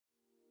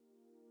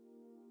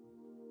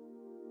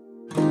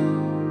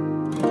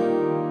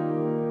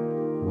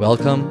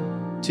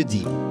Welcome to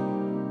Deep,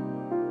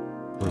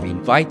 where we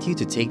invite you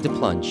to take the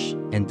plunge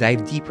and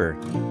dive deeper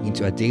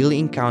into a daily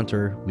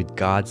encounter with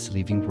God's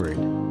living Word.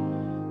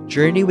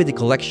 Journey with a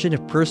collection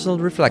of personal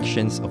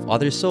reflections of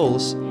other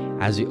souls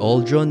as we all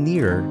draw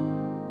nearer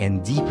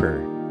and deeper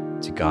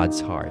to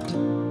God's heart.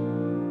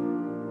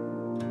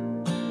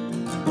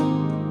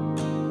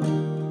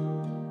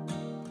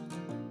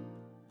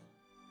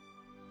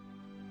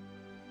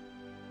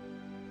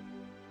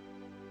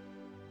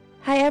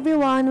 Hi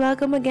everyone,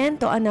 welcome again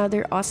to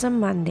another awesome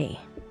Monday.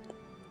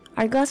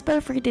 Our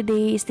gospel for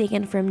today is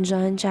taken from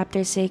John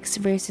chapter 6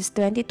 verses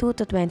 22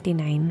 to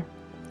 29.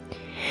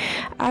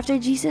 After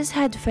Jesus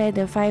had fed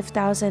the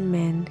 5,000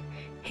 men,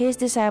 his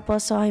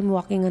disciples saw him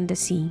walking on the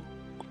sea.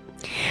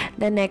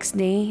 The next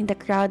day, the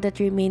crowd that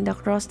remained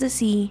across the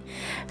sea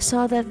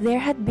saw that there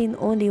had been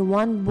only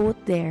one boat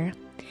there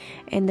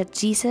and that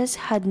Jesus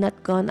had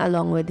not gone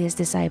along with his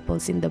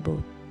disciples in the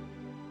boat.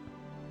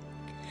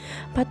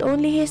 But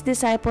only his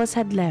disciples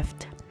had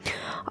left.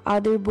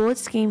 Other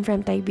boats came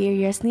from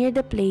Tiberias near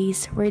the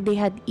place where they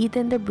had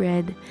eaten the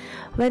bread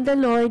when the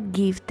Lord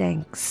gave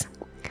thanks.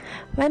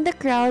 When the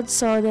crowd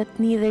saw that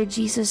neither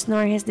Jesus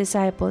nor his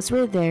disciples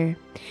were there,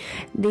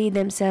 they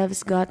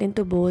themselves got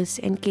into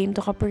boats and came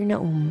to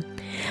Capernaum,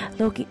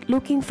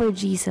 looking for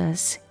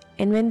Jesus.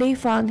 And when they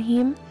found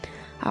him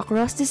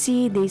across the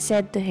sea, they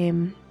said to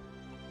him,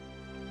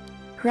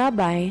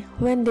 "Rabbi,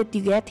 when did you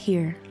get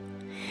here?"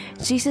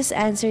 Jesus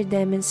answered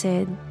them and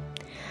said,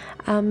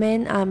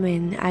 "Amen,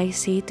 amen, I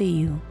say to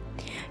you,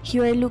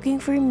 you are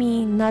looking for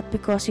me not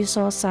because you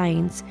saw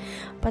signs,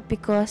 but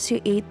because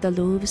you ate the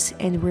loaves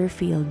and were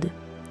filled.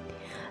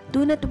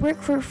 Do not work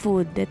for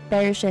food that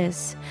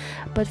perishes,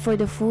 but for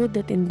the food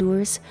that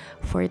endures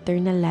for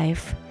eternal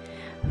life,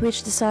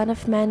 which the Son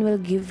of Man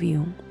will give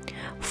you.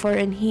 For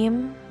in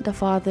him, the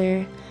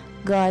Father,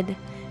 God,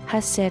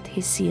 has set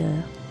his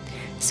seal."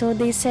 So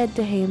they said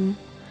to him,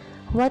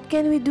 "What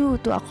can we do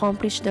to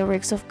accomplish the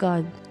works of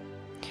God?"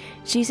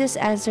 Jesus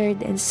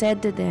answered and said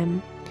to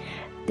them,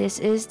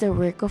 "This is the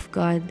work of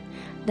God,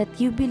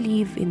 that you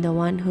believe in the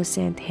one who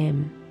sent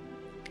him."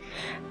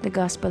 The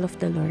Gospel of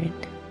the Lord.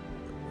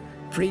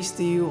 Praise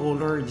to you, O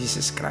Lord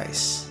Jesus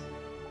Christ.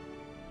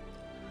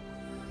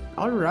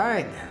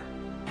 Alright,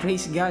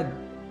 praise God.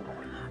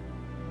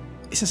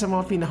 Isa sa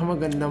mga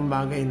pinakamagandang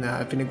bagay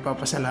na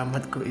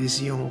pinagpapasalamat ko is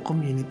yung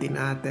community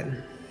natin.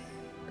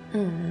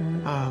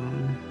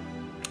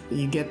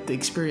 You get to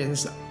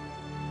experience,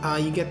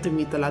 you get to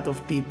meet a lot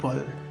of people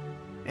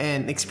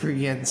and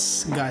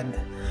experience God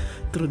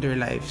through their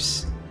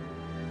lives.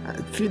 A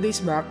few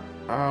days back,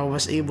 I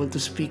was able to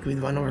speak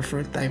with one of our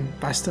full-time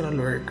pastoral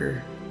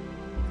worker.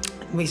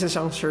 May isa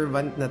siyang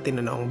servant na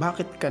tinanong,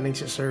 bakit ka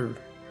nagsiserve?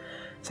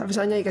 Sabi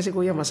sa kanya, kasi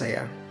kuya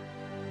masaya.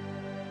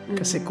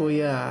 Kasi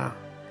kuya,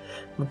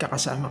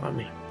 magkakasama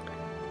kami.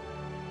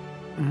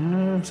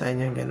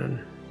 Sabi niya ganun.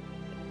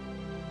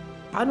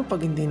 Paano pag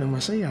hindi na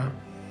masaya?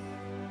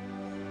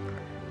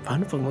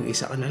 Paano pag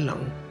mag-isa ka na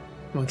lang?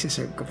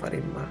 Magsiserve ka pa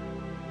rin ba?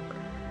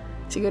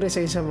 Siguro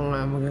isa sa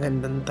mga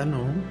magagandang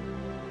tanong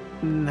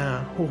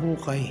na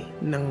huhukay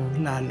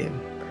ng lalim.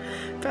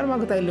 Pero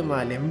bago tayo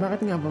lumalim,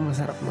 bakit nga ba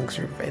masarap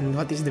mag-serve? And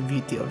what is the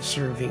beauty of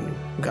serving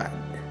God?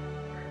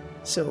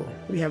 So,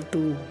 we have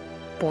 2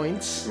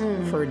 points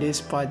for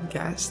this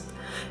podcast.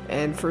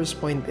 And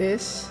first point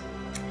is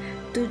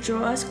To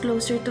draw us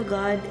closer to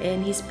God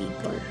and His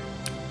people.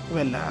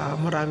 well,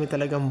 marami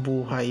talagang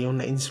buhay yung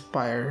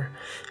na-inspire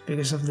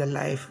because of the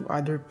life of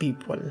other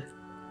people.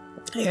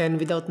 And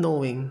without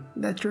knowing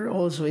that you're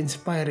also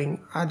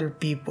inspiring other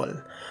people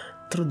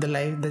through the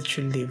life that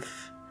you live.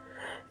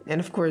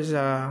 And of course,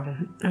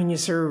 when you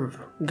serve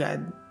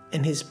God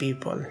and His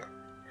people,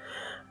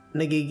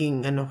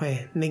 nagiging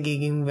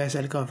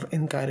vessel ka of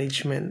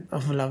encouragement,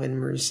 of love and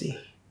mercy.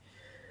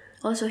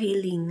 Also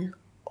healing.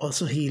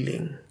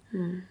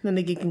 Na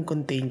nagiging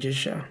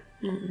contagious siya.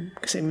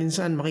 Kasi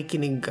minsan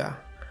makikinig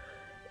ka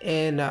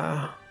and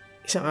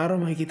isang araw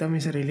makikita mo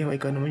yung sarili mo,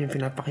 ikaw naman yung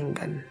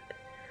pinapakinggan.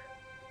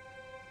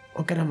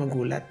 Huwag ka na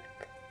magulat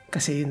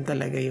kasi yun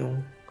talaga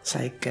yung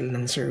cycle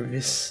ng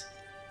service.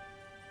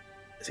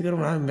 Siguro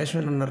maraming beses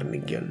mo na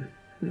narinig yun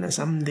na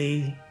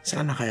someday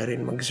sana kayo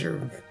rin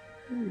mag-serve.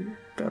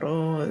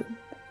 Pero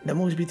the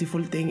most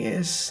beautiful thing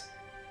is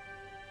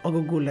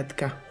magugulat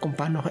ka kung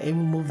paano ka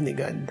i-move ni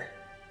God.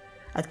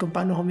 At kung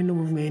paano kami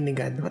move ngayon ni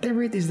God.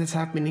 Whatever it is that's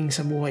happening sa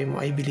buhay mo,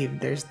 I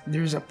believe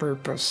there's a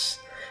purpose.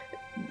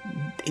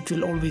 It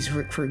will always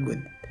work for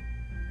good.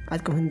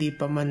 At kung hindi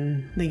pa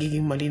man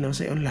nagiging malinaw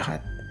sa iyong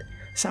lahat,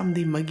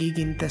 someday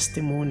magiging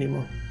testimony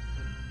mo.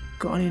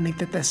 Kung ano yung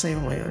nagtetest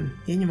sa'yo ngayon,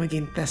 yan yung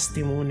magiging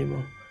testimony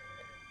mo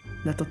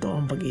na totoo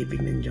ang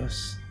pag-ibig ng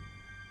Diyos.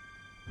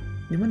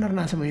 Di ba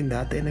naranasan mo yung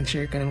dati,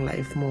 nag-share ka ng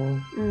life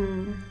mo,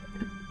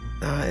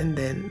 and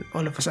then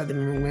all of a sudden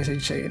may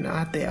mag-message sa'yo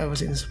na, "Ate, I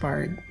was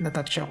inspired,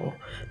 natouch ako,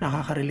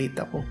 nakaka-relate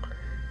ako."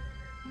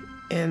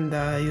 And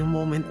yung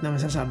moment na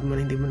masasabi mo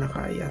na hindi mo na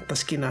kaya,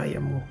 tas kinaya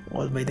mo,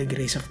 all by the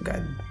grace of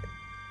God,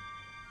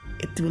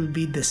 it will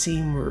be the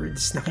same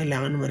words na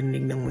kailangan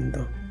marinig ng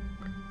mundo.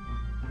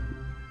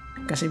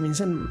 Kasi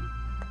minsan,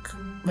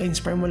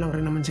 ma-inspire mo lang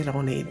rin naman sila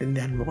kung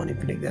naiintindihan mo kung ano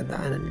yung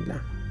pinagdadaanan nila.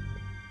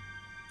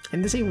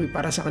 And the same way,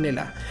 para sa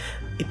kanila,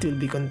 it will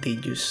be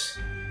contagious.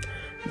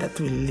 That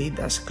will lead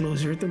us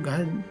closer to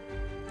God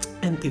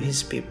and to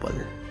His people.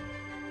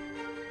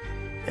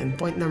 And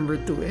point number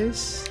 2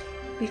 is,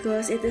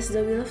 Because it is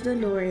the will of the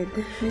Lord,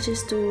 which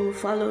is to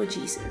follow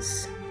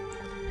Jesus.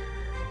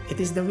 it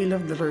is the will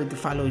of the Lord to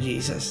follow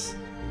Jesus.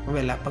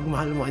 Well, pag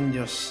mahal mo ang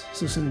Diyos,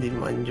 susundin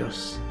mo ang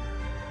Diyos.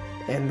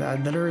 And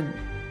the Lord,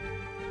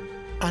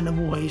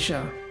 nabuhay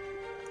siya,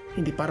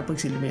 hindi para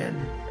pagsilbihan,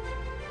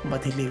 but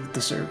He lived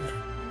to serve,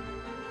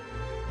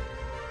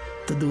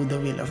 to do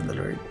the will of the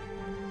Lord.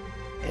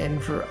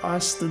 And for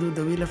us to do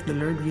the will of the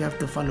Lord, we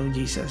have to follow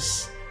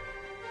Jesus.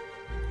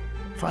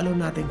 Follow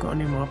natin kung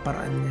ano yung mga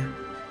paraan niya,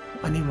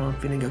 ano yung mga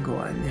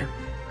pinagagawa niya,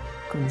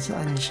 kung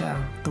saan siya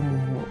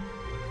tumungo,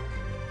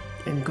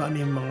 and kung ano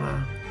yung mga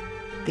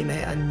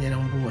tinayaan niya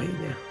ng buhay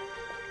niya.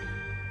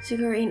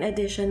 Siguro in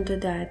addition to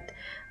that,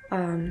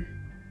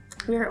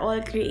 we're all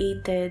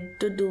created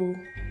to do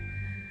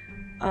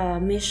a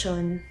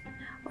mission,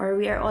 or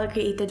we are all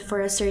created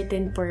for a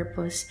certain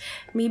purpose.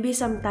 Maybe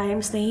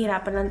sometimes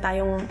nahihirapan lang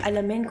tayong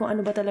alamin kung ano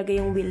ba talaga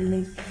yung will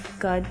ni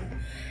God,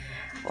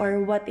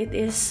 or what it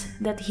is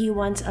that He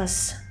wants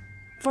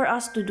for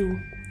us to do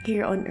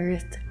here on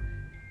earth.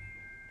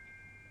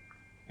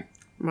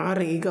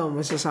 Maaring ikaw,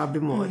 masasabi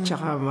mo, at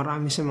saka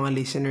marami sa mga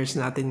listeners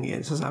natin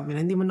ngayon, sasabi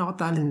na hindi man ako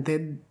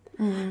talented.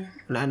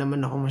 Wala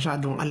naman ako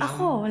masyadong alam.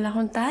 Wala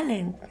akong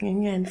talent.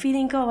 Ganyan.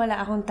 Feeling ko wala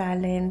akong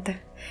talent.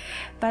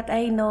 But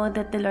I know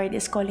that the Lord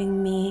is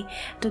calling me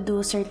to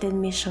do certain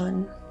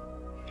mission.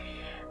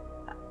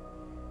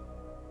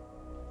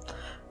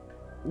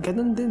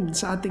 Ganun din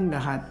sa ating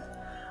lahat.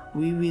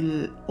 We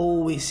will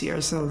always see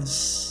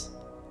ourselves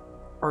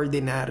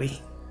ordinary.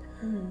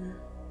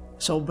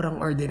 Sobrang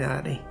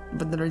ordinary.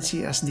 But the Lord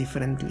sees us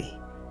differently.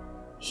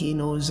 He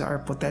knows our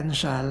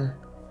potential.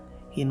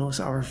 He knows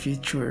our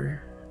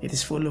future. It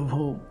is full of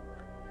hope.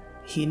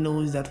 He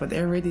knows that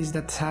whatever it is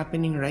that's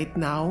happening right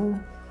now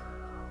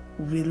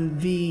will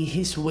be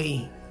His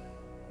way.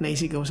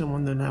 Naisigaw sa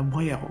mundo na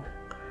buhay ako.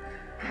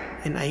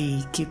 And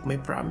I keep my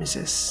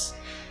promises.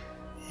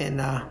 And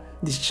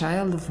this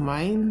child of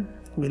mine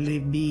will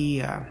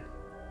be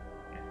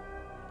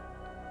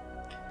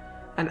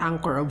an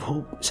anchor of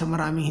hope sa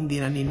maraming hindi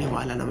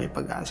naniniwala na may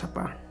pag-asa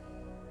pa.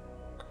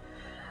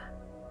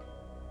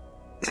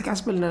 Sa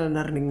gospel na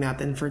narinig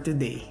natin for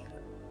today,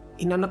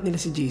 inanap nila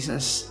si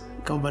Jesus.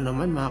 Ikaw ba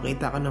naman,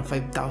 makakita ka ng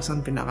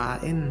 5,000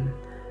 pinakain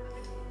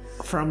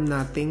from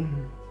nothing,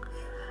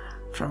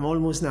 from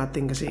almost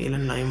nothing, kasi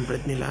ilan lang yung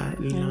bread nila,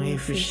 ilan lang yung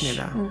fish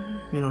nila,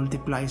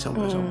 minultiply,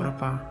 sobra-sobra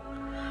pa.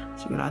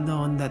 Sigurado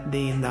on that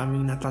day, ang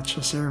daming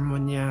natouch sa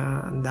sermon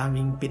niya, ang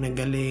daming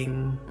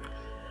pinagaling.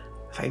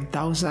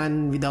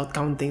 5,000 without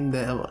counting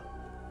the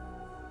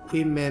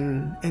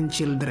women and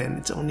children.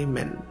 It's only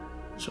men.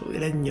 So,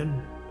 ilan yun?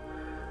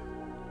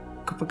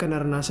 Kapag ka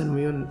naranasan mo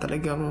yun,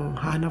 talagang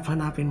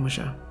hanap-hanapin mo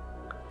siya.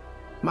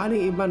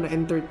 Maaring iba na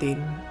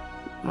entertain,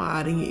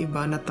 maaring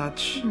iba na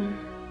touch,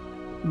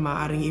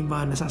 maaring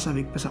iba na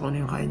sasabik pa sa kung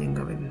ano yung kaya niyang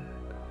gawin.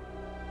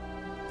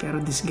 Pero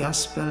this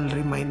gospel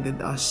reminded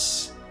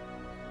us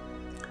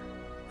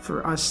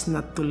for us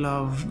not to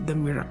love the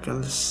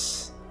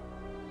miracles,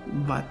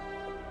 but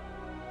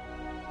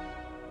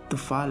to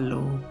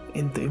follow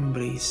and to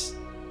embrace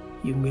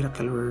yung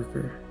miracle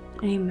worker.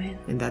 Amen.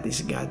 And that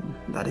is God.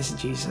 That is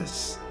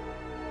Jesus.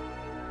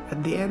 At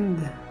the end,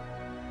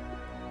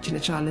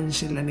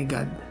 challenge sila ni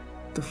God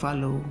to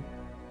follow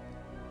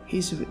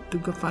His will, to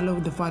follow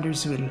the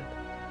Father's will.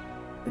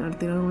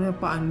 Tinanong nila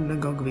paano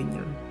na gagawin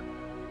yun.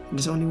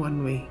 There's only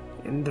one way,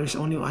 and there's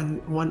only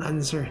one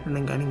answer na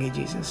nanggaling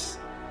kay Jesus.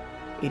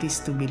 It is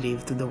to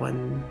believe to the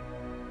one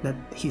that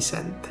He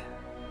sent,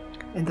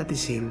 and that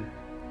is Him.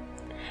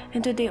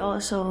 And today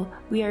also,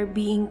 we are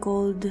being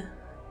called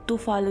to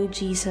follow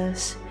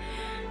Jesus.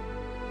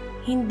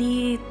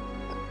 Hindi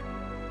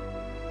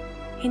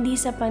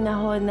sa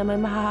panahon na may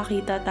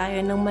makakakita tayo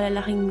ng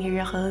malalaking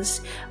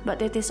miracles,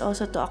 but it is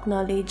also to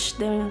acknowledge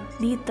the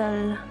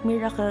little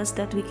miracles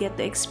that we get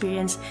to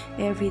experience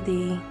every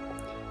day.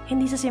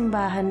 Hindi sa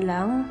simbahan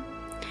lang,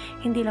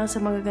 hindi lang sa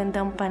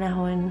magagandang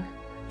panahon,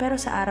 pero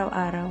sa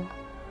araw-araw.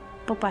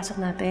 Pagpasok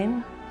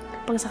natin,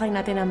 pagsakay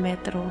natin ng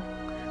metro,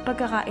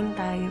 pagkakain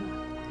tayo.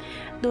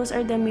 Those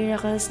are the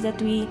miracles that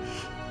we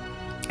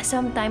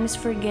sometimes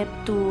forget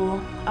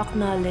to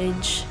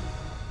acknowledge.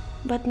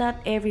 But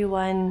not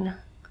everyone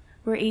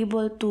were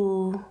able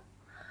to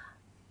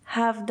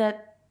have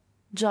that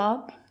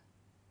job.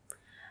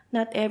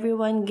 Not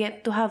everyone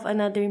get to have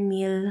another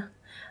meal.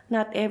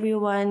 Not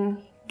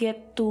everyone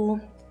get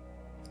to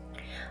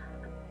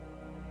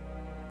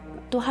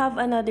have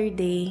another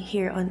day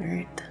here on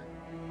earth.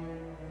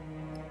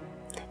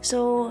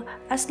 So,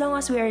 as long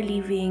as we are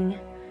living,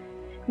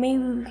 may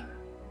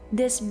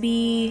this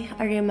be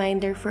a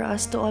reminder for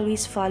us to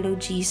always follow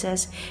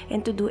Jesus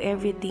and to do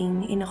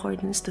everything in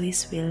accordance to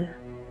His will.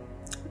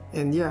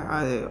 And yeah,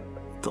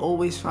 to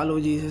always follow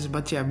Jesus,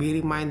 but yeah, be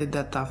reminded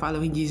that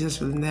following Jesus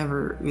will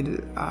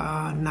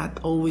not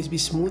always be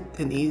smooth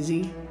and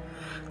easy.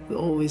 Will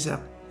always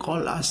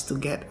call us to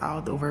get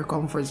out of our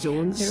comfort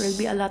zones. There will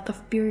be a lot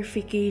of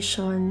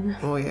purification.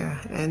 Oh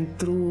yeah, and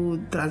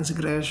through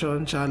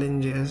transgression,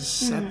 challenges,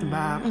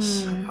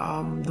 setbacks,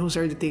 those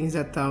are the things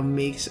that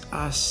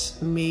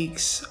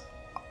makes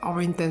our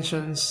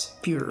intentions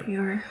pure.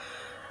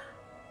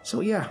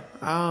 So yeah,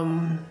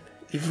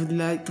 if you'd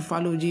like to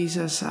follow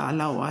Jesus,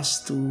 allow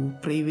us to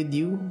pray with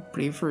you,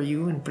 pray for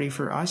you, and pray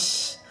for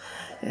us.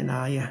 And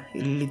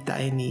ililid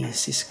tayo ni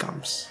Sis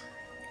Cams.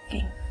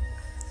 Okay.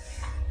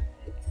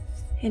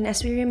 And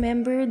as we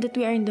remember that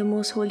we are in the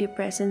most holy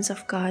presence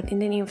of God, in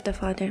the name of the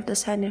Father, of the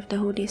Son, and of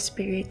the Holy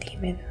Spirit.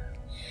 Amen.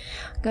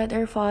 God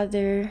our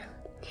Father,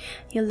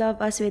 you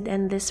love us with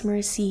endless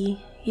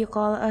mercy. You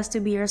call us to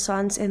be your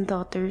sons and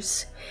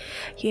daughters.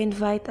 You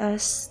invite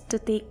us to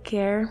take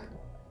care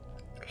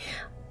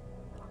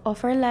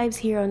of our lives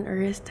here on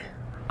earth,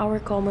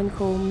 our common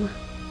home.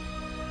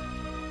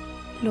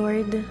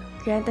 Lord,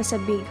 grant us a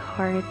big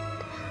heart,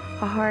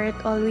 a heart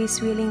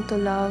always willing to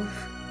love,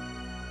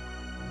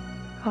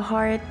 a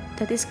heart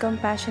that is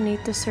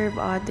compassionate to serve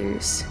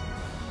others,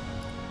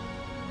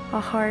 a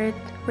heart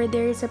where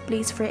there is a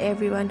place for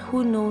everyone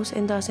who knows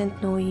and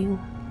doesn't know you.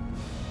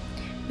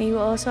 May we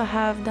also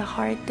have the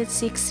heart that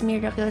seeks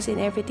miracles in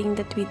everything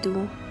that we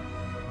do,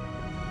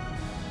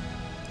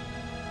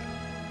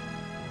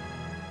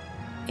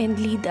 and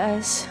lead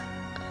us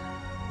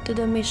to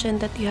the mission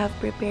that you have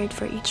prepared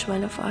for each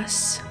one of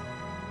us.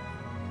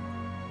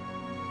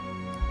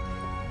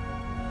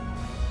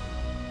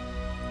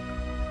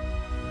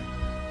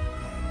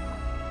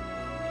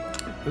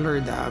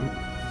 Lord,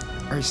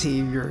 our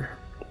Savior,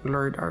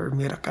 Lord, our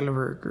miracle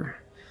worker,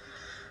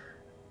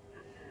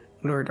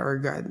 Lord, our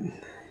God,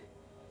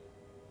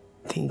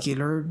 thank you,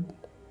 Lord,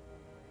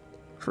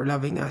 for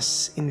loving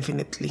us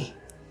infinitely.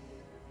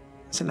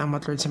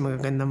 Salamat, Lord, sa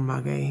magagandang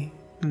bagay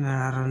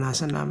na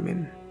nararanasan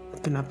namin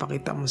at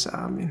pinapakita mo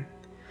sa amin.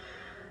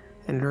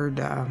 And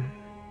Lord,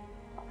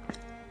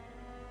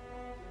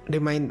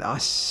 remind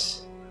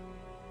us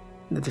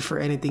that if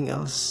for anything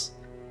else,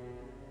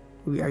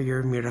 we are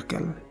your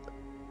miracle.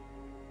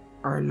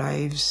 Our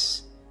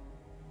lives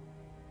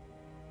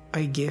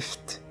are a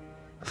gift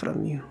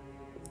from you.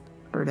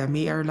 Lord,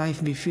 may our life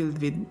be filled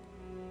with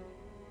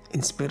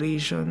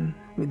inspiration,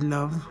 with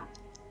love,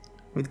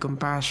 with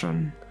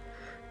compassion,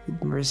 with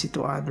mercy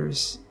to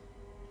others.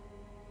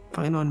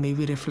 Panginoon, may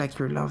we reflect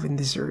your love in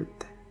this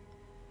earth.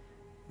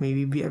 May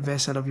we be a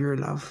vessel of your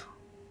love,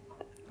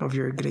 of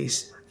your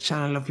grace,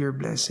 channel of your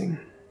blessing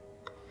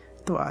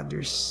to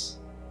others.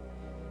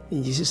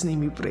 In Jesus'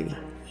 name we pray.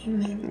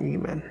 Amen.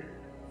 Amen.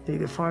 Thank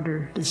the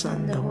Father, the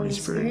Son, the Holy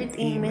Spirit.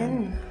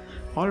 Amen.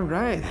 All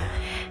right.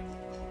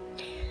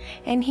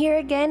 And here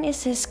again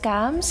is his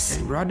Cams.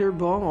 And Brother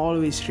Bong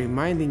always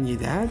reminding you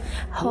that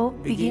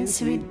Hope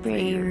begins with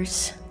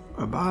prayers.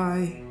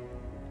 Bye-bye.